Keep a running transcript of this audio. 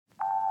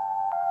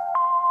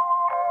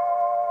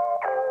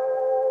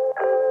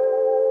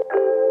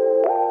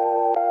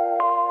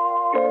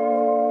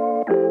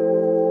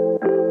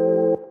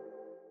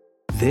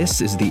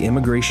This is the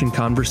Immigration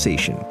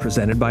Conversation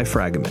presented by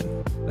Fragament,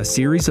 a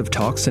series of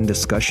talks and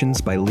discussions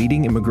by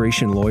leading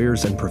immigration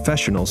lawyers and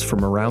professionals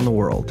from around the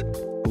world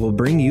who will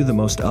bring you the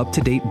most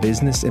up-to-date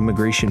business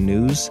immigration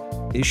news,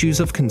 issues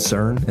of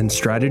concern, and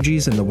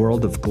strategies in the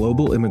world of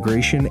global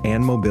immigration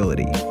and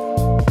mobility.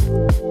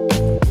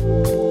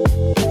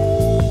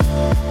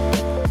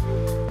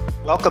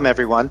 Welcome,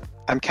 everyone.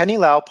 I'm Kenny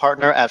Lau,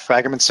 partner at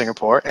Fragment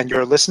Singapore, and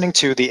you're listening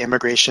to the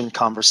Immigration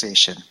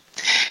Conversation.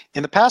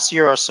 In the past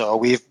year or so,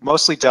 we've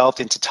mostly delved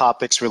into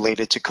topics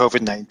related to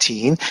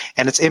COVID-19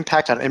 and its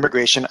impact on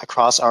immigration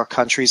across our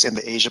countries in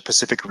the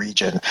Asia-Pacific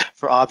region,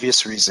 for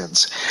obvious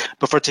reasons.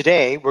 But for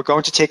today, we're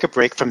going to take a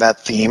break from that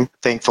theme,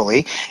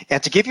 thankfully.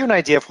 And to give you an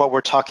idea of what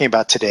we're talking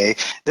about today,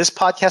 this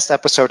podcast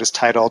episode is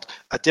titled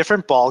A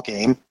Different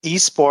Ballgame,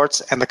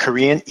 Esports and the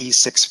Korean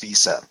E-6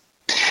 Visa.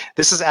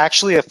 This is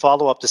actually a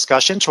follow-up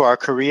discussion to our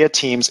Korea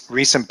team's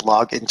recent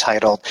blog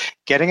entitled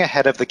Getting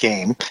Ahead of the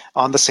Game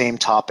on the same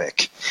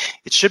topic.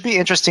 It should be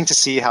interesting to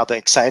see how the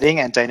exciting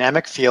and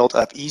dynamic field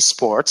of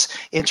esports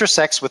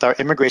intersects with our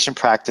immigration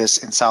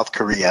practice in South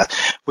Korea,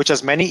 which,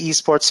 as many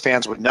esports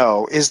fans would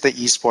know, is the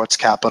esports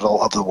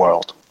capital of the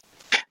world.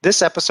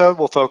 This episode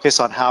will focus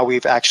on how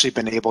we've actually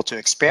been able to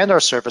expand our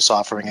service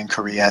offering in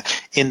Korea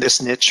in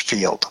this niche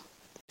field.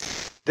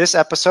 This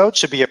episode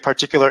should be of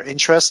particular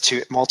interest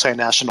to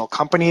multinational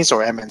companies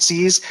or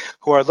MNCs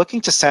who are looking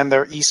to send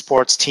their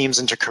esports teams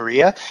into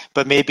Korea,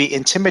 but may be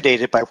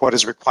intimidated by what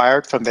is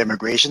required from the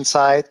immigration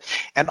side,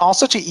 and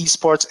also to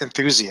esports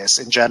enthusiasts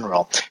in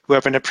general, who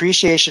have an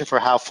appreciation for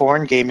how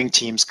foreign gaming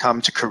teams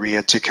come to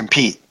Korea to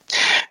compete.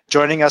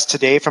 Joining us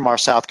today from our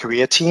South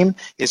Korea team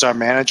is our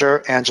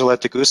manager, Angela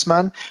de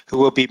Guzman, who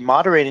will be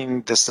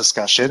moderating this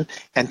discussion,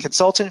 and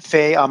consultant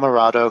Faye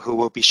Amarado, who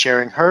will be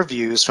sharing her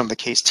views from the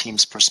case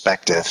team's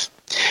perspective.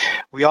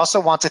 We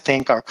also want to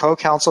thank our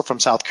co-counsel from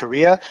South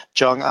Korea,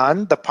 Jung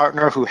An, the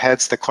partner who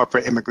heads the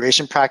corporate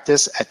immigration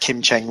practice at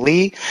Kim Chang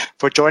Lee,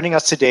 for joining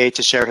us today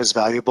to share his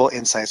valuable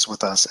insights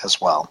with us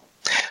as well.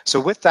 So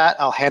with that,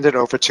 I'll hand it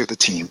over to the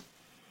team.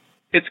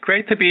 It's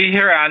great to be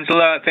here,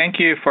 Angela. Thank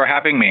you for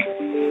having me.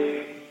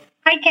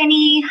 Hi,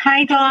 Kenny.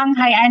 Hi, Dong.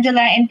 Hi,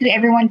 Angela, and to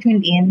everyone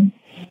tuned in.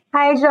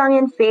 Hi, Jong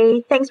and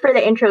Faye. Thanks for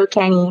the intro,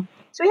 Kenny.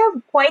 So we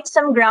have quite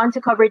some ground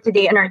to cover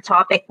today on our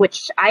topic,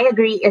 which I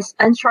agree is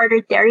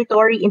uncharted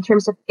territory in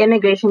terms of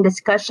immigration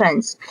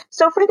discussions.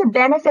 So for the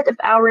benefit of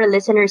our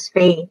listeners,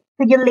 Faye,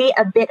 could you lay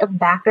a bit of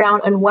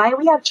background on why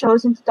we have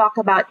chosen to talk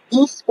about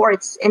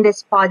esports in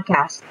this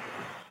podcast?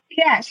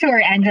 Yeah,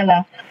 sure,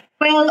 Angela.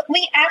 Well,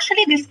 we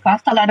actually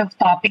discussed a lot of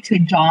topics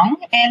with Jong,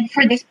 and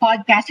for this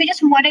podcast, we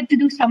just wanted to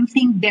do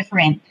something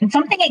different and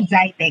something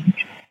exciting.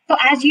 So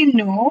as you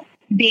know,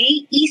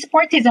 today,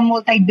 esports is a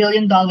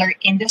multi-billion-dollar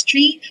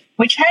industry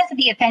which has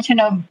the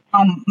attention of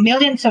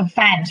millions of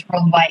fans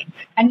worldwide.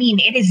 I mean,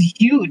 it is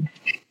huge.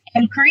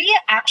 And Korea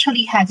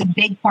actually has a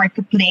big part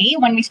to play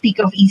when we speak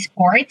of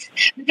esports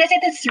because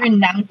it is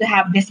renowned to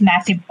have this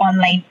massive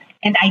online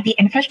and IT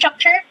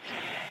infrastructure,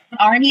 an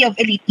army of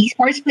elite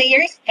esports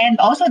players, and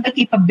also the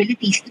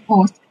capabilities to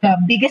host the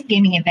biggest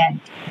gaming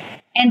event.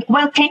 And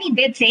while Kenny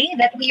did say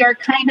that we are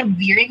kind of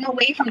veering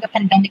away from the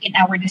pandemic in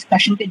our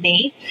discussion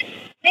today,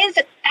 it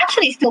is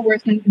actually still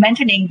worth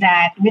mentioning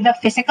that with the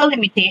physical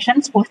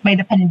limitations posed by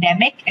the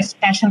pandemic,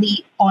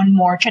 especially on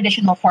more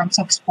traditional forms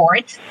of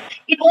sports,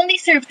 it only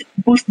served to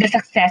boost the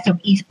success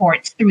of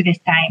esports through this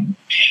time.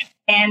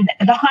 And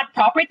the hot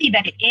property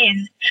that it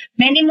is,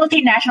 many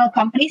multinational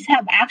companies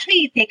have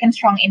actually taken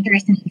strong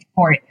interest in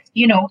esports,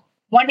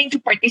 wanting to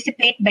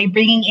participate by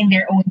bringing in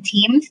their own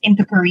teams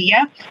into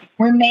Korea,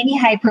 where many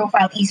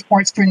high-profile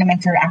esports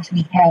tournaments are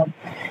actually held.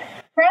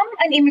 From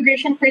an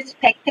immigration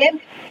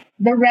perspective,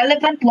 the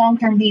relevant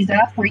long-term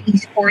visa for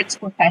esports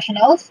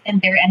professionals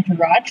and their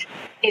entourage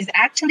is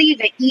actually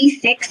the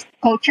E-6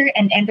 Culture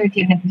and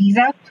Entertainment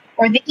Visa,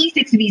 or the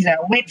E-6 visa,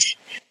 which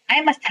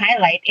I must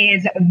highlight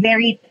is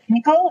very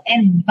technical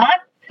and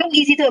not so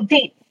easy to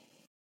obtain.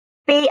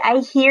 Faye, I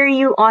hear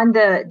you on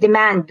the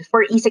demand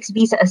for E-6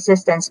 visa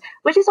assistance,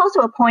 which is also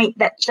a point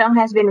that Chung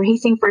has been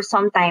raising for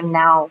some time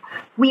now.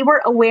 We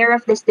were aware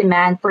of this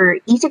demand for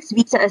E-6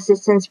 visa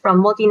assistance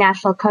from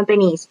multinational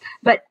companies,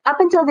 but up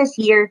until this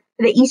year,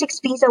 the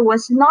E-6 visa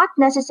was not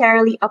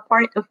necessarily a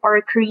part of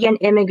our Korean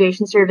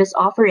immigration service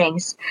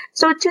offerings.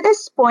 So to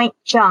this point,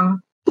 Chung,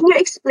 can you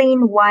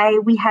explain why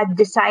we had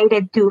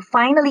decided to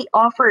finally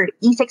offer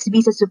E-6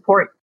 visa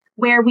support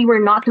where we were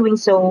not doing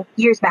so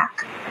years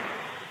back?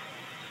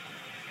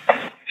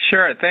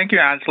 Sure. Thank you,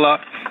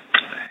 Angela.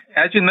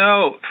 As you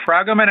know,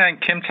 Fragment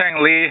and Kim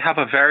Chang Lee have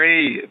a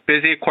very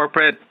busy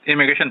corporate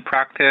immigration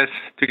practice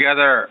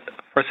together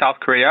for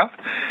South Korea.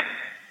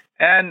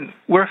 And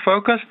we're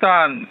focused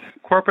on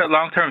corporate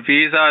long-term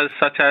visas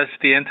such as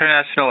the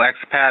international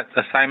expat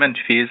assignment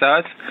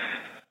visas,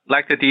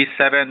 like the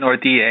D7 or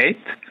D8,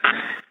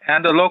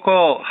 and the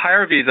local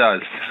hire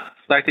visas,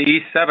 like the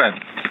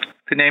E7,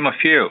 to name a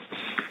few.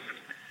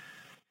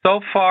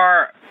 So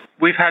far,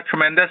 we've had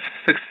tremendous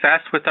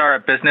success with our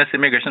business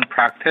immigration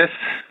practice,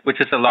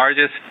 which is the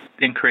largest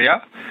in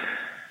Korea.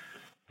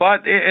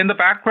 But in the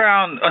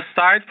background,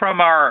 aside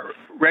from our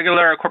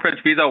regular corporate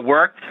visa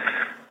work,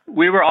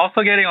 we were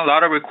also getting a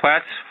lot of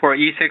requests for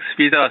E-6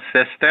 visa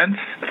assistance.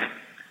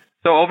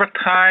 So over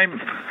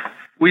time,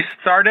 we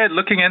started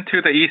looking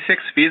into the E-6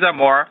 visa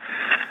more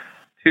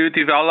to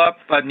develop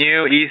a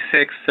new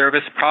E-6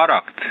 service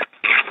product.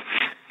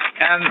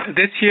 And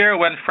this year,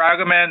 when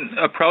Fragment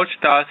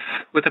approached us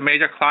with a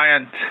major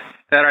client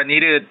that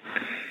needed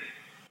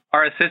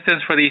our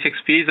assistance for the E-6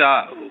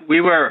 visa, we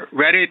were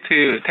ready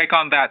to take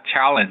on that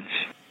challenge.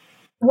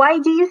 Why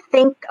do you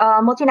think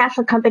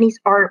multinational companies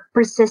are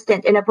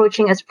persistent in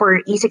approaching us for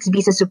E-6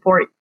 visa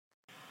support?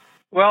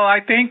 Well, I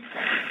think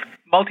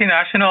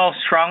multinationals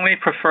strongly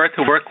prefer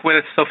to work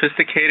with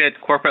sophisticated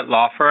corporate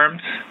law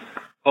firms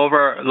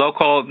over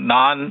local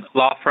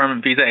non-law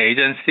firm visa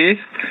agencies.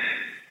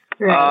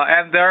 Right.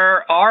 And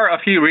there are a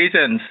few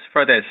reasons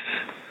for this.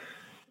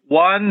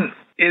 One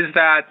is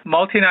that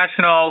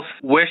multinationals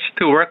wish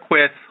to work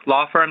with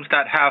law firms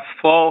that have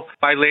full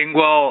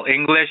bilingual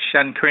English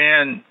and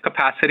Korean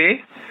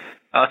capacity,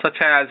 such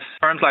as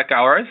firms like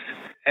ours.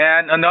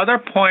 And another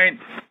point,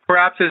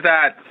 perhaps, is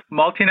that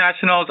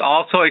multinationals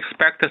also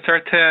expect a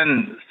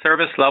certain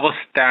service level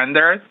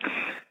standard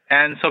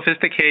and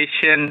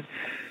sophistication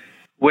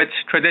which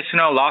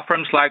traditional law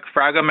firms like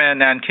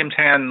Fragment and Kim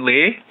Chang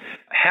Lee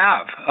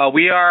have.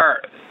 We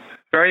are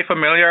very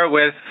familiar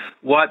with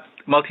what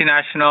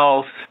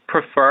multinationals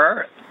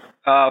prefer.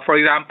 For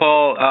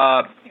example,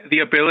 the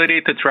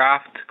ability to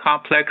draft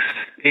complex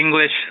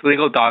English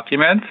legal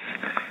documents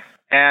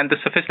and the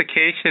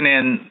sophistication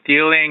in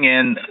dealing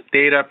in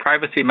data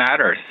privacy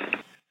matters.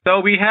 So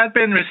we had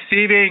been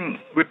receiving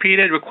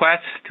repeated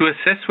requests to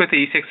assist with the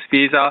E-6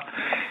 visa,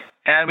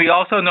 and we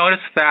also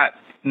noticed that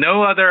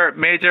no other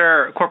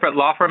major corporate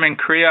law firm in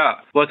Korea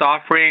was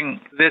offering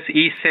this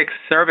E-6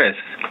 service.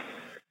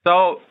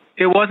 So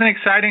it was an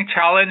exciting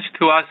challenge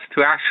to us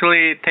to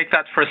actually take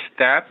that first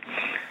step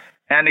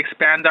and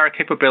expand our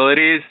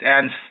capabilities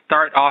and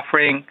start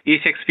offering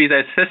E-6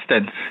 visa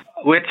assistance,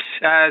 which,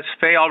 as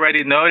Faye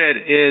already noted,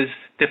 is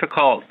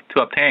difficult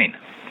to obtain.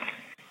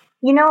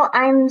 You know,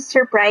 I'm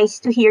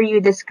surprised to hear you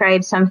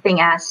describe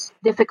something as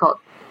difficult,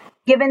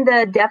 given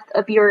the depth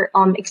of your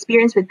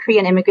experience with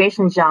Korean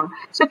immigration, Jung.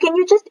 So can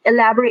you just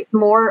elaborate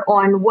more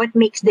on what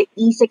makes the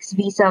E-6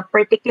 visa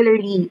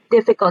particularly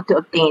difficult to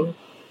obtain?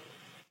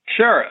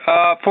 Sure.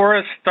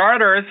 For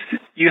starters,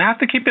 you have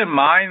to keep in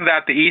mind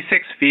that the E-6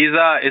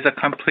 visa is a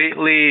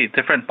completely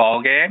different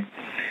ballgame.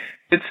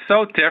 It's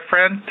so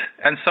different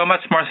and so much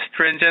more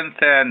stringent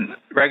than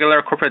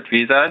regular corporate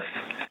visas.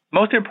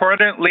 Most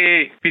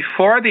importantly,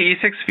 before the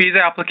E-6 visa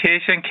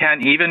application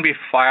can even be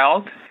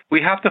filed,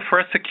 we have to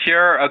first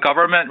secure a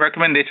government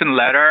recommendation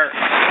letter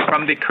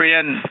from the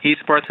Korean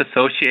Esports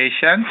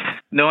Association,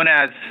 known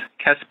as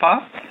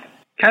KESPA.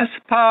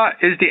 KESPA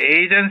is the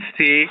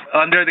agency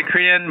under the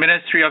Korean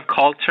Ministry of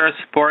Culture,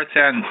 Sports,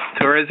 and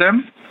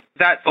Tourism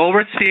that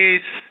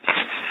oversees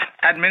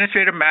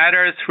administrative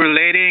matters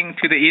relating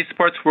to the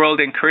esports world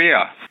in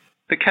Korea.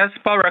 The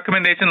KESPA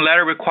recommendation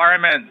letter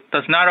requirement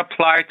does not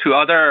apply to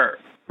other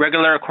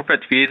regular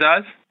corporate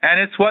visas, and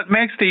it's what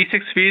makes the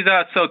E-6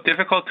 visa so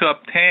difficult to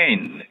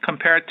obtain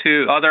compared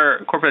to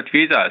other corporate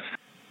visas.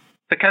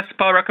 The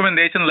KESPA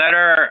recommendation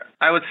letter,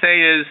 I would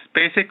say, is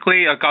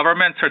basically a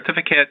government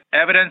certificate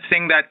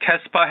evidencing that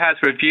KESPA has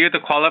reviewed the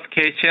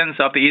qualifications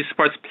of the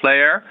esports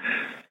player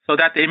so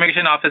that the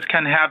immigration office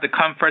can have the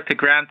comfort to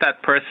grant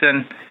that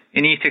person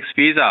an E-6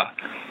 visa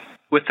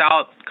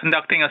without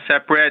conducting a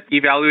separate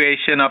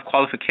evaluation of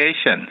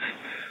qualifications.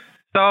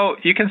 So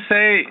you can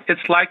say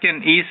it's like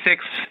an E-6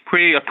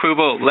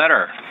 pre-approval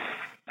letter.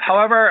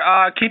 However,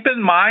 keep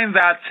in mind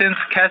that since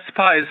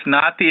KESPA is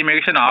not the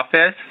immigration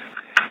office,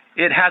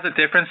 it has a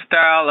different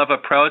style of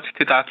approach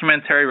to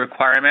documentary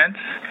requirements,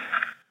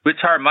 which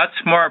are much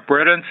more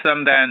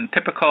burdensome than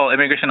typical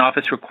immigration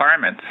office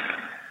requirements.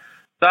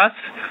 Thus,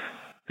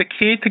 the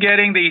key to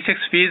getting the E-6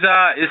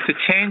 visa is to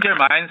change your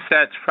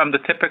mindset from the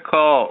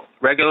typical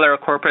regular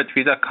corporate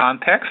visa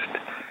context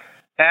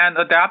and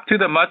adapt to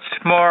the much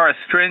more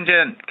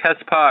stringent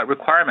KESPA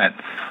requirements.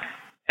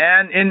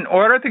 And in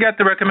order to get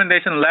the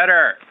recommendation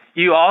letter,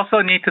 you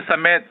also need to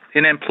submit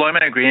an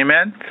employment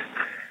agreement.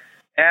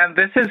 And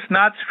this is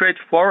not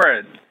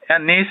straightforward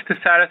and needs to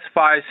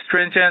satisfy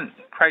stringent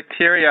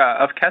criteria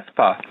of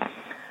KESPA.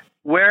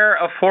 Where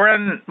a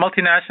foreign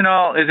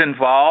multinational is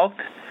involved,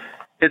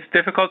 it's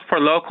difficult for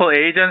local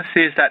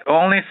agencies that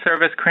only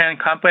service Korean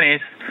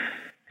companies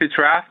to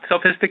draft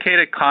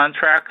sophisticated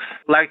contracts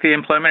like the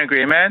employment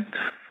agreement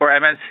for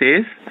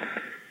MNCs,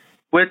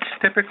 which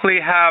typically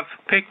have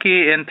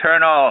picky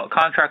internal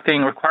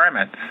contracting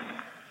requirements.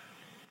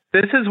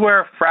 This is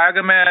where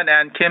Fragment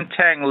and Kim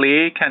Chang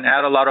Lee can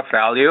add a lot of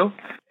value.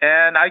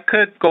 And I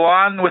could go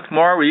on with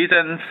more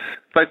reasons,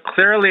 but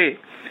clearly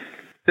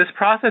this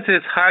process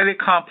is highly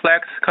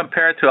complex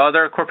compared to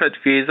other corporate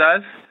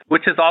visas,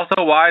 which is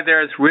also why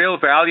there's real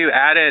value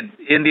added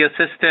in the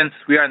assistance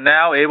we are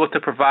now able to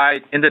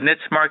provide in the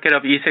niche market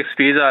of E-6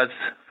 visas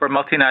for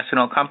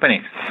multinational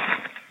companies.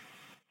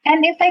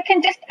 And if I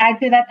can just add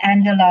to that,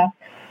 Angela,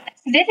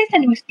 This is a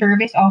new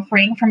service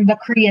offering from the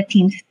Korea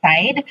team's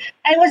side.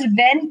 I was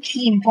then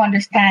keen to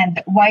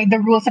understand why the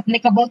rules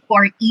applicable to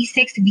our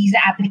E6 visa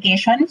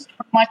applications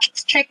are much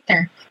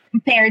stricter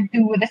compared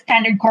to the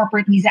standard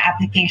corporate visa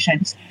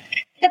applications.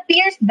 It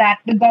appears that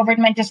the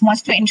government just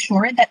wants to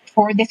ensure that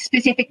for this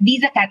specific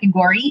visa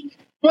category,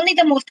 only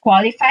the most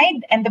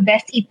qualified and the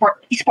best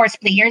esports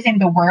players in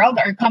the world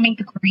are coming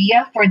to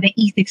Korea for the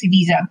E6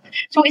 visa.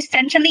 So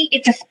essentially,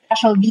 it's a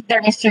special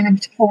visa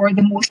reserved for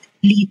the most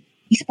elite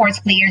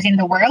esports players in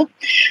the world.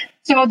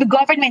 So the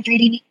government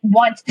really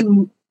wants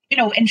to,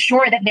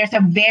 ensure that there's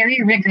a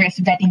very rigorous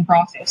vetting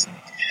process.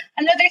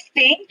 Another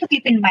thing to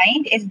keep in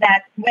mind is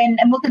that when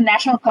a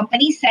multinational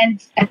company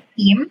sends a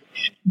team,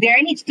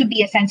 there needs to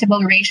be a sensible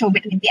ratio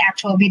between the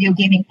actual video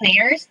gaming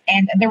players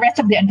and the rest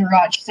of the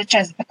entourage, such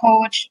as the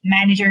coach,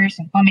 managers,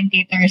 and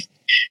commentators.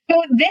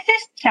 So this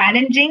is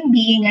challenging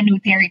being a new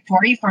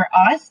territory for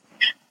us,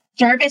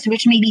 service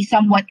which may be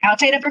somewhat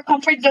outside of our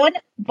comfort zone,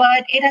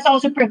 but it has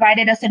also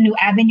provided us a new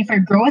avenue for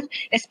growth,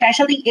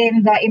 especially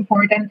in the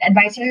important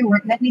advisory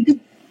work that we do.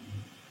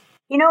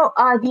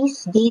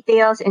 These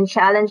details and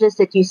challenges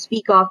that you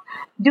speak of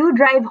do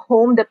drive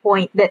home the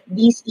point that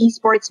these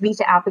esports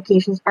visa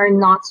applications are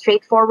not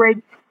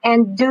straightforward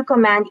and do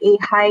command a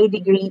high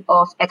degree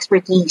of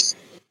expertise.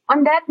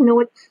 On that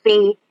note,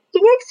 Faye,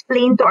 can you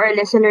explain to our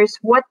listeners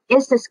what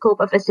is the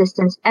scope of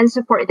assistance and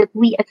support that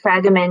we at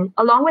Fragamen,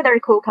 along with our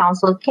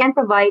co-counsel, can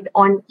provide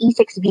on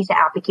E6 visa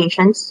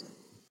applications?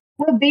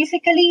 Well,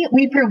 basically,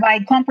 we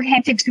provide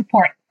comprehensive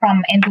support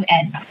from end to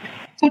end.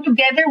 So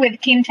together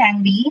with Kim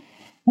Chang Lee,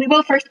 we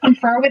will first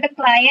confer with the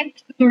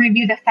client to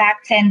review the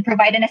facts and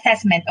provide an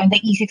assessment on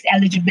the E6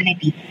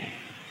 eligibility.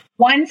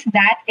 Once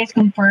that is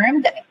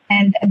confirmed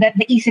and that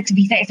the E6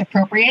 visa is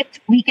appropriate,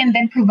 we can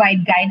then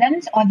provide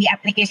guidance on the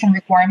application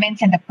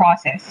requirements and the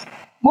process.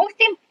 Most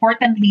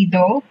importantly,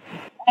 though,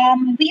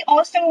 we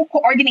also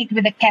coordinate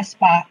with the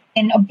KESPA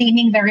in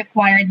obtaining the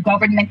required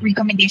government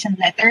recommendation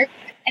letter,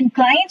 and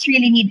clients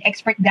really need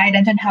expert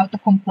guidance on how to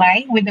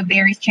comply with the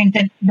very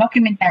stringent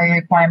documentary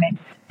requirements.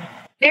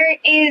 There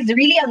is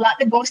really a lot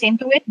that goes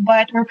into it,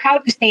 but we're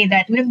proud to say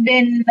that we've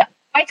been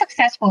quite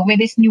successful with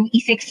this new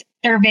E6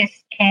 service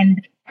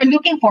and are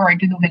looking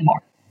forward to doing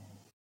more.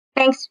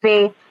 Thanks,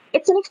 Faye.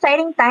 It's an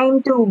exciting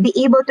time to be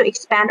able to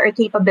expand our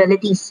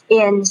capabilities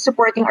in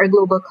supporting our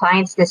global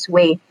clients this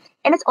way.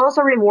 And it's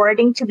also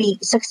rewarding to be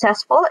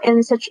successful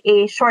in such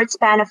a short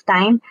span of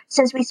time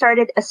since we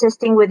started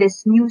assisting with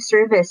this new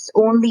service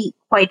only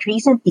quite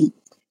recently.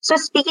 So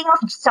speaking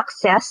of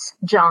success,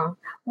 Jung,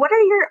 what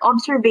are your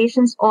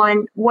observations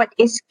on what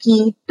is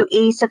key to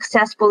a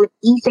successful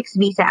E6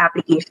 visa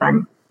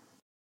application?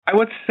 I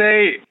would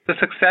say the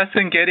success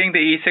in getting the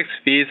E6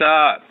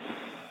 visa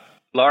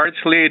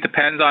largely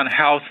depends on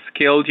how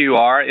skilled you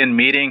are in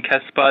meeting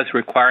KESPA's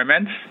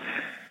requirements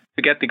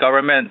to get the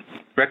government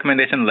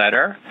recommendation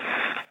letter,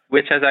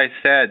 which, as I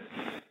said,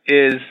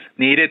 is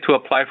needed to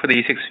apply for the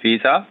E6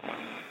 visa.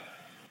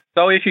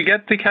 So if you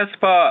get the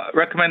KESPA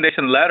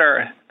recommendation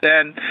letter,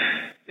 then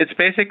it's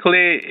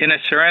basically an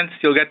assurance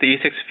you'll get the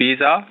E6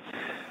 visa.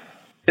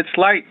 It's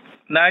like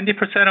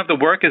 90% of the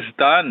work is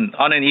done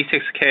on an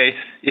E6 case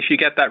if you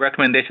get that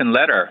recommendation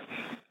letter.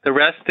 The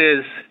rest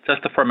is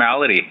just a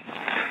formality.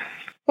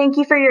 Thank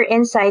you for your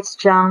insights,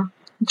 Jung.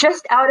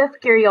 Just out of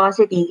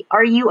curiosity,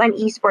 are you an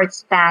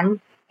esports fan?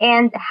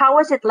 And how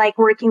was it like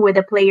working with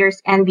the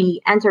players and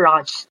the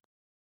entourage?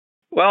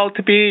 Well,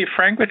 to be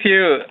frank with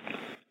you,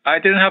 I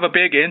didn't have a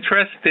big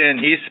interest in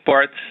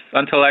esports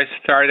until I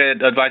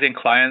started advising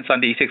clients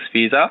on the E6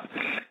 visa.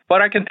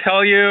 But I can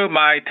tell you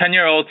my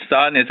 10-year-old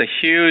son is a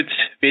huge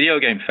video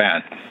game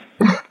fan.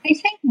 I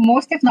think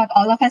most, if not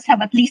all of us,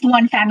 have at least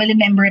one family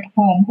member at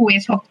home who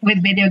is hooked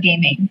with video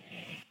gaming.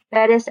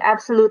 That is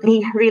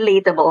absolutely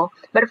relatable.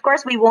 But of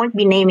course, we won't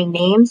be naming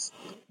names.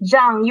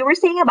 Jung, you were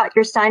saying about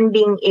your son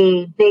being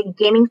a big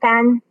gaming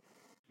fan?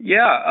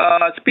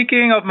 Yeah,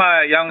 speaking of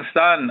my young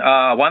son,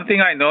 one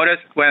thing I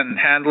noticed when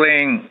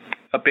handling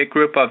a big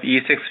group of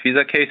E6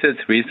 visa cases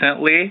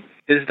recently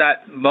is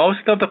that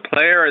most of the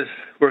players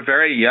were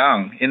very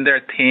young, in their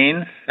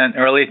teens and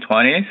early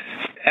 20s.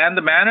 And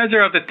the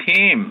manager of the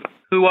team,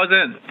 who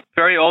wasn't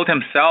very old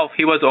himself,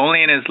 he was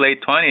only in his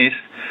late 20s,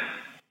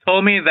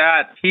 told me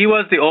that he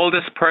was the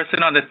oldest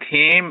person on the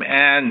team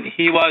and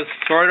he was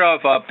sort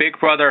of a big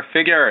brother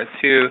figure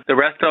to the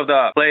rest of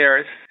the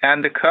players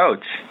and the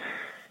coach.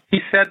 He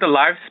said the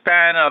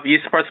lifespan of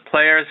esports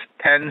players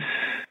tends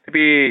to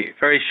be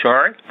very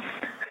short,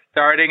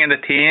 starting in the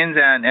teens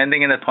and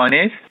ending in the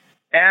 20s.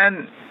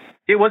 And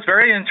it was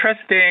very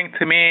interesting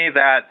to me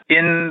that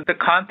in the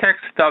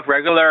context of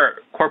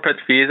regular corporate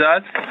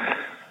visas,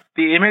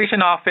 the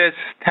immigration office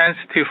tends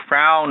to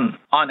frown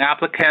on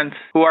applicants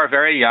who are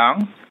very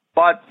young.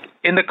 But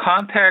in the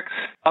context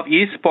of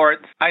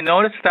esports, I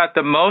noticed that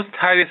the most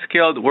highly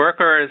skilled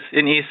workers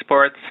in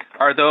esports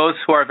are those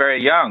who are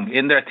very young,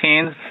 in their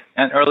teens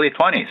and early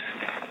 20s.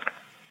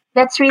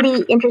 That's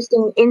really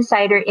interesting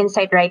insider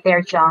insight right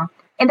there, Jung.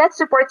 And that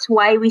supports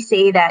why we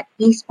say that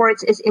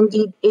esports is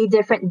indeed a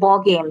different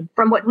ballgame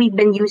from what we've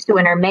been used to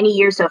in our many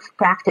years of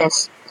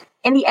practice.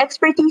 And the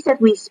expertise that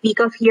we speak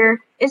of here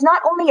is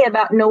not only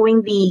about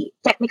knowing the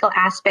technical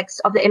aspects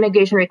of the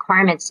immigration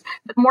requirements,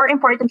 but more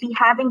importantly,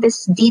 having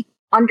this deep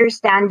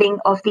understanding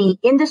of the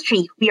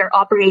industry we are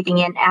operating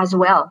in as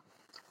well.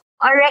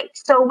 All right,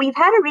 so we've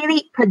had a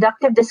really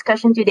productive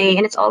discussion today,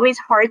 and it's always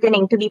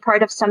heartening to be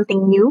part of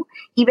something new,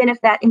 even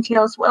if that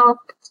entails, well,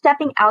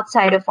 stepping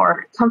outside of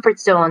our comfort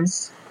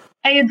zones.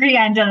 I agree,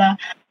 Angela.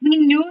 We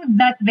knew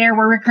that there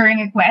were recurring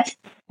requests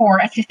for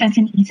assistance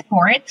in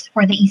esports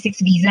for the E6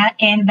 visa,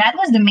 and that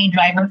was the main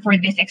driver for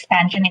this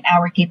expansion in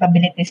our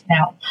capabilities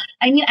now.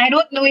 I mean, I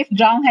don't know if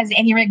Jong has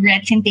any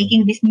regrets in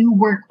taking this new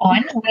work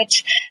on,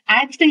 which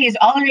adds to his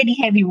already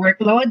heavy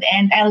workload,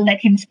 and I'll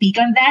let him speak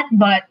on that,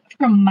 but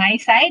from my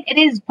side, it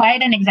is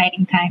quite an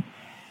exciting time.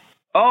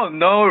 Oh,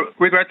 no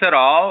regrets at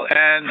all.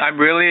 And I'm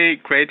really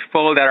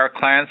grateful that our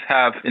clients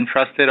have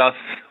entrusted us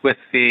with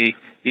the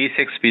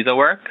E6 visa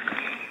work.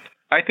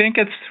 I think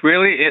it's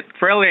really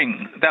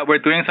thrilling that we're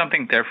doing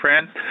something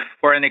different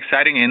for an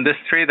exciting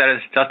industry that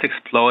is just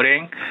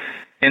exploding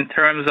in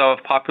terms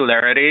of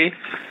popularity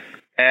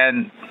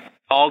and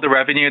all the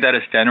revenue that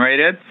is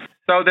generated.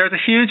 So there's a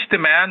huge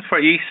demand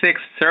for E6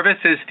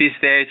 services these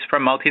days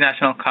from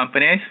multinational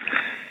companies.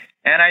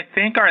 And I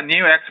think our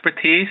new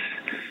expertise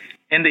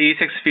in the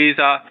E6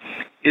 visa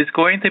is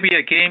going to be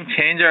a game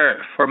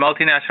changer for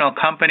multinational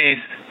companies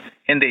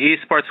in the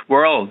esports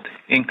world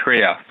in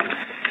Korea.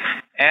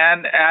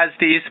 And as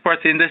the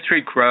esports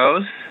industry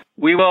grows,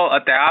 we will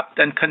adapt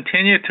and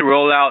continue to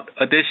roll out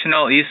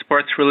additional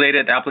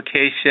esports-related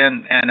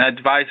application and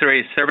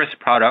advisory service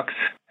products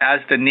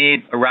as the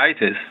need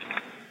arises.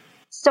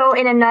 So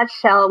in a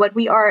nutshell, what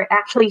we are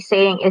actually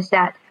saying is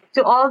that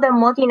to all the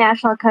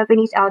multinational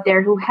companies out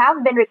there who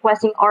have been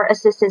requesting our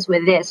assistance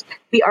with this,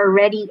 we are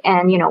ready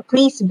and,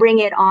 please bring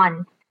it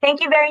on.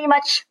 Thank you very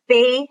much,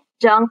 Faye,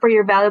 Jung, for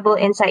your valuable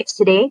insights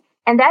today.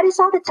 And that is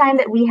all the time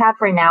that we have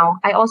for now.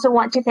 I also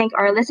want to thank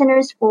our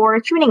listeners for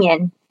tuning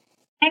in.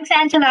 Thanks,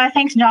 Angela.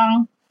 Thanks,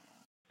 Jong.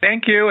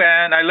 Thank you,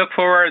 and I look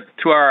forward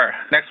to our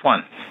next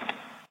one.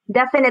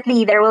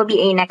 Definitely, there will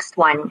be a next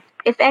one.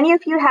 If any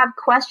of you have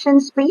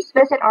questions, please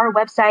visit our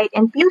website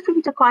and feel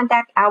free to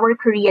contact our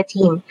Korea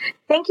team.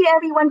 Thank you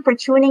everyone for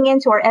tuning in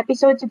to our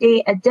episode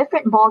today, A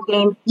Different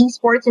Ballgame,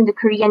 Esports in the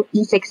Korean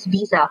E6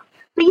 Visa.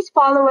 Please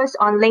follow us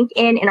on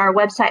LinkedIn and our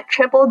website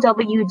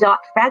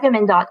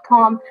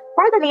www.fragaman.com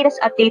for the latest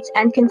updates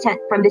and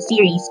content from the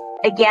series.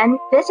 Again,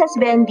 this has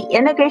been the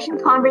Immigration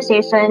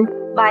Conversation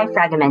by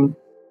Fragaman.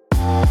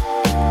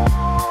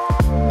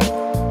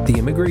 The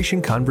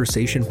Immigration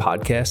Conversation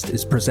podcast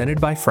is presented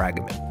by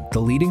Fragaman,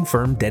 the leading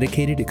firm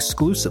dedicated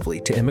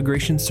exclusively to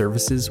immigration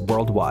services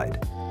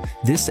worldwide.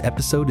 This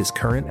episode is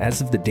current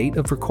as of the date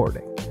of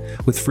recording.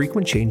 With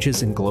frequent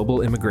changes in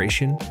global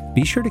immigration,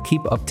 be sure to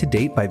keep up to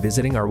date by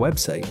visiting our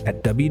website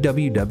at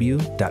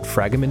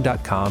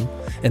www.fragaman.com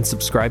and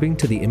subscribing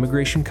to the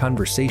Immigration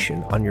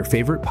Conversation on your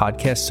favorite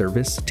podcast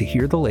service to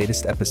hear the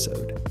latest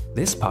episode.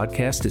 This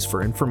podcast is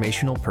for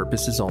informational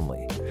purposes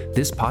only.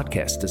 This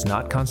podcast does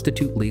not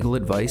constitute legal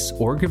advice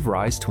or give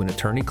rise to an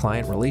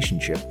attorney-client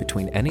relationship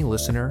between any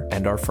listener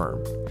and our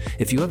firm.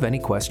 If you have any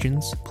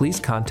questions, please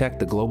contact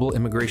the global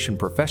immigration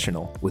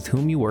professional with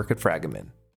whom you work at Fragaman.